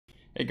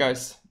Hey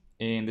guys,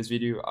 in this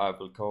video I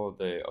will cover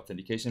the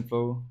authentication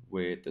flow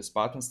with the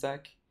Spartan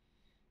stack.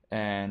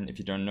 And if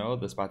you don't know,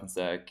 the Spartan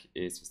stack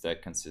is a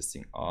stack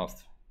consisting of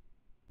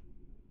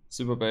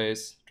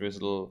Supabase,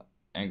 Drizzle,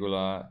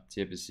 Angular,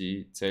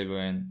 tRPC,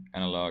 Tailwind,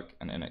 Analog,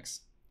 and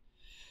NX.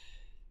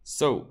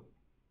 So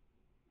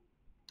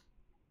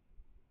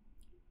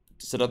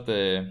to set up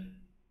the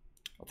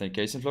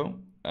authentication flow,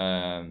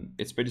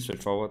 it's pretty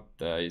straightforward.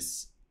 There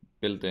is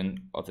built-in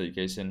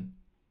authentication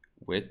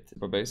with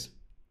Supabase.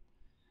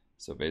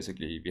 So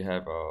basically we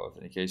have our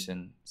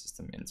authentication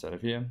system inside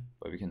of here,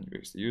 where we can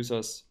register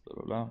users, blah,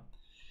 blah, blah.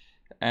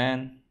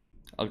 And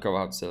I'll cover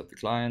how to set up the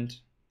client,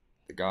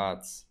 the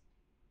guards,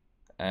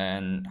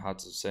 and how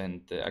to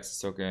send the access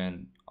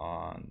token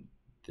on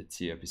the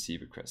tRPC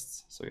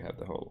requests. So you have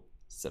the whole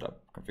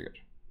setup configured.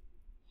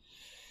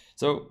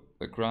 So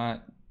the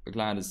client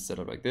is set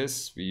up like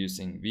this. We're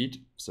using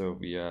read, so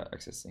we are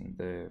accessing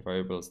the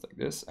variables like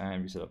this,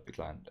 and we set up the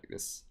client like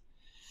this.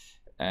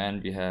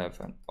 And we have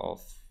an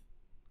auth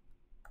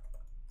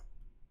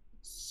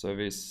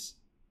service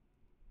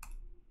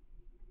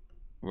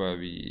where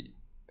we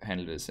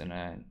handle this in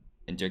an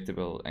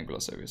injectable Angular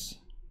service.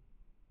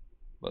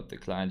 But the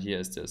client here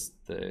is just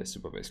the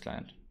Supabase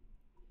client.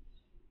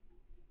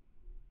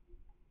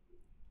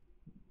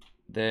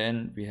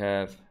 Then we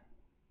have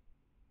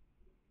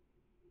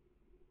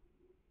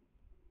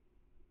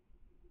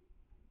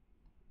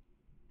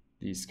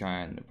these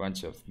a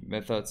bunch of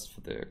methods for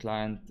the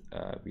client.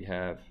 We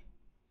have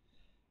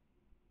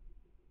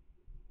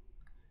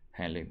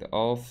handling the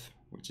auth,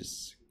 which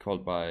is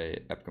called by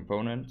app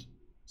component.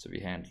 So we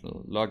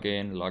handle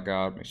login,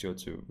 logout, make sure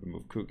to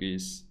remove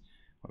cookies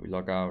when we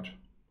log out.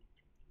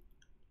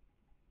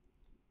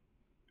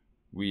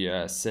 We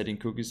are setting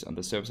cookies on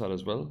the server side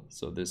as well.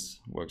 So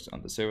this works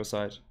on the server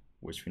side,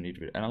 which we need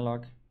with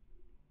Analog.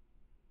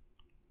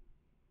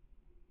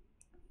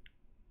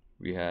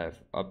 We have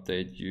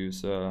update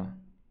user.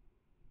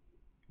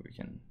 We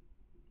can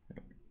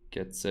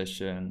get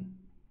session,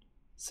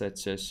 set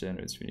session,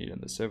 which we need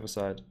on the server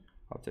side,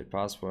 update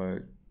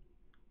password,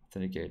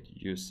 authenticate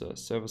user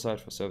server side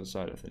for server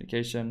side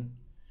authentication.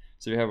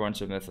 So we have a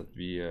bunch of methods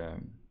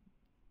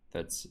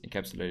that's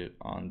encapsulated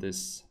on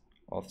this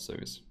auth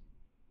service.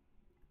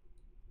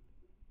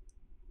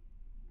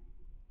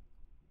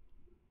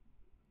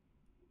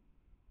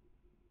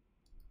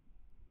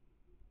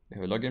 We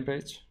have a login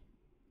page.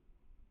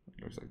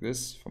 It looks like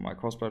this for my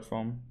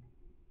cross-platform.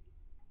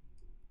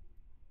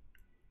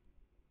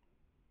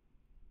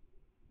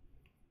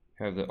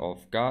 We have the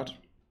auth guard,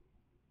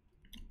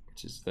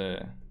 which is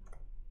the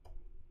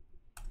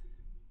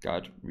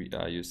guard we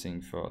are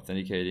using for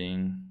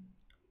authenticating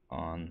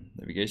on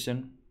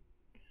navigation.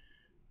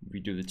 We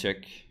do the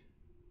check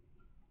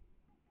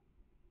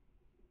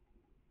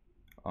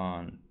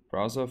on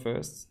browser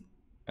first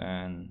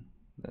and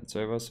then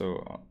server.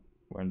 So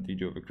when we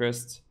do a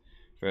request,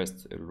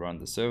 first it will run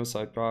the server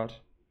side part.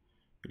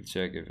 We'll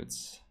check if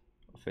it's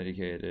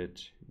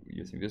authenticated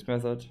using this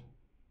method,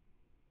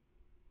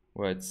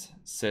 where it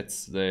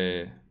sets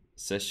the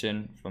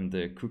session from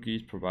the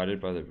cookies provided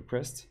by the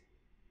request.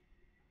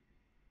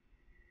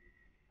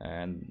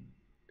 And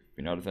if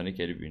we're not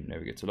authenticated, we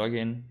navigate to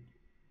login.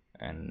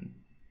 And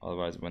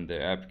otherwise, when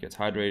the app gets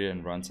hydrated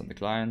and runs on the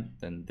client,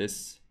 then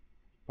this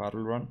part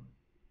will run,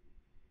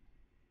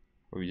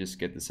 where we just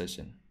get the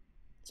session.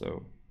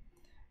 So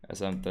as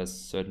there's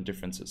certain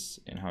differences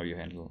in how you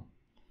handle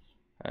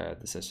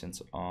the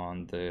sessions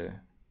on the,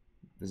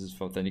 this is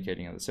for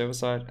authenticating on the server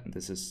side, and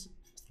this is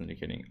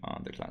authenticating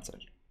on the client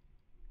side.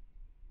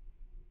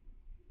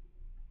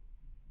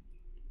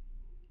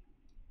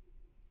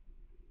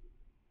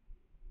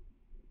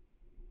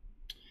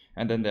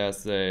 And then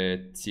there's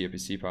the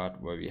tRPC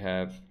part, where we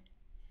have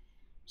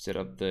set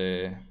up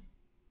the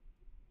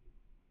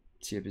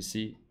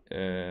tRPC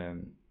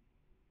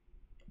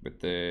with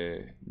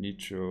the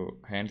Nitro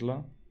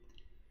handler,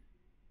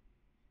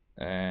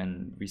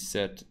 and we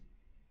set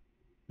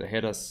the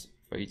headers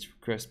for each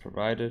request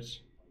provided.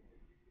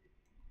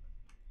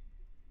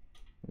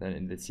 Then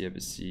in the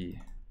tRPC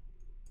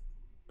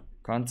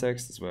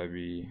context is where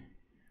we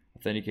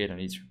authenticate on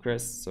each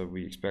request. So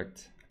we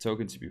expect a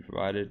token to be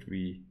provided.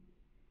 We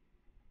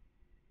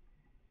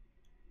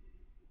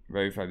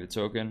verify the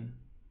token,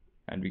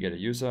 and we get a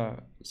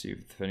user, see if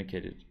it's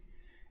authenticated.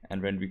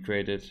 And when we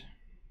create it,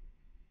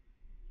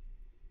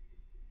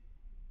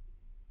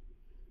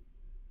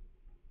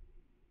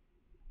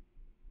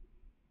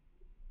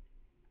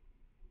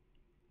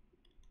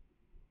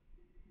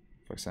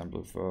 for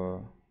example,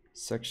 for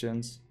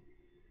sections,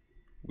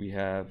 we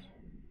have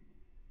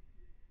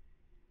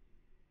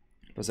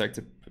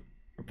protected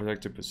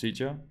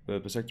procedure.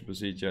 The protected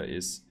procedure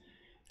is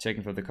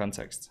checking for the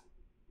context,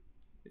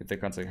 if the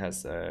context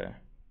has a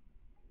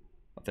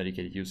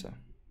authenticated user.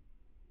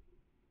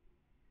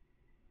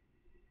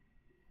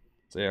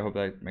 So yeah, I hope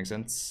that makes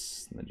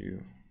sense that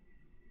you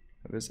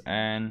have this.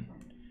 And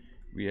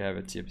we have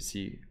a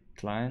tRPC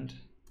client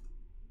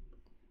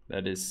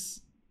that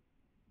is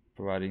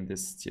providing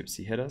this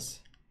tRPC headers,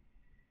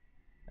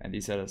 and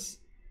these headers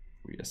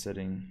we are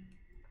setting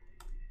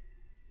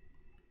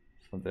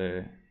from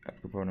the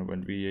app component.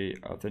 When we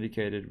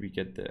authenticate it, we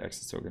get the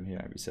access token here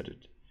and we set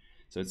it.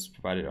 So it's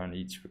provided on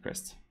each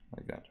request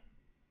like that.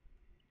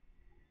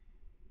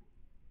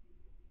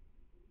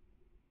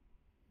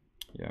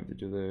 Yeah, we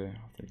do the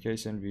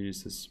authentication, we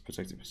use this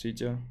protected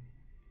procedure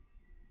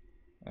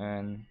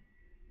and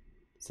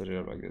set it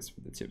up like this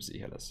with the tRPC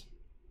headers.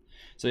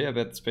 So yeah,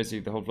 that's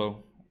basically the whole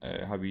flow,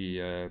 how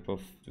we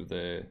both do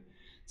the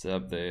set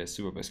up the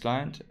Supabase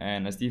client,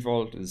 and as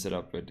default it's set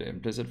up with the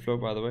implicit flow.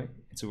 By the way,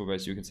 in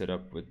Supabase you can set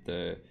up with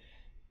the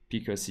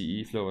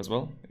PKCE flow as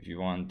well if you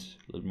want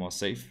a little more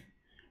safe,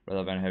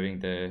 rather than having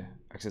the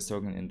access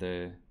token in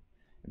the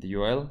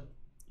URL.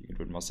 You can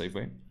do it more safe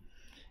way.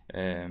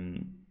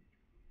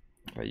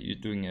 By you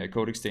doing a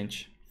code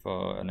exchange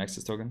for an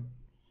access token,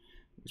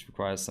 which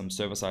requires some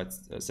server-side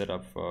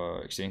setup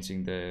for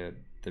exchanging the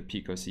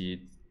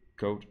PKCE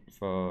code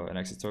for an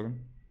access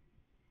token.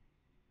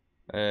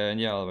 And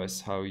yeah, otherwise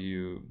how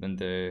you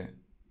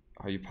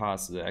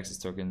pass the access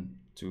token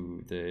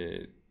to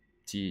the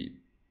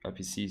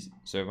tRPC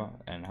server,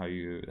 and how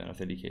you then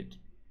authenticate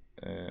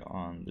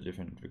on the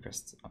different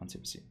requests on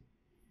tRPC.